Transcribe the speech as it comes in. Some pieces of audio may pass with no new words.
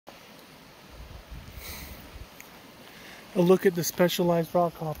A look at the specialized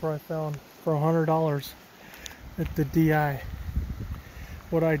Rockhopper I found for $100 at the DI.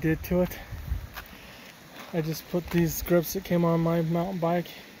 What I did to it, I just put these grips that came on my mountain bike.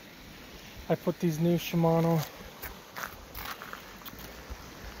 I put these new Shimano,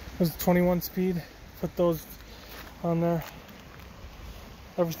 it was 21 speed, put those on there.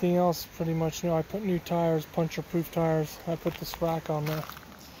 Everything else pretty much new. I put new tires, puncture proof tires. I put this rack on there.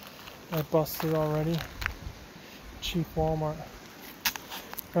 I busted already. Cheap Walmart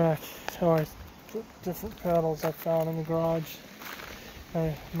rack. So I put different pedals I found in the garage.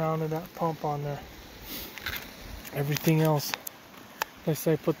 I mounted that pump on there. Everything else, I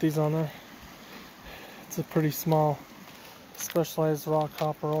say put these on there. It's a pretty small specialized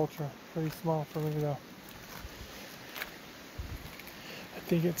Rockhopper Ultra. Pretty small for me though. I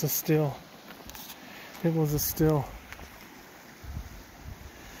think it's a still. It was a still.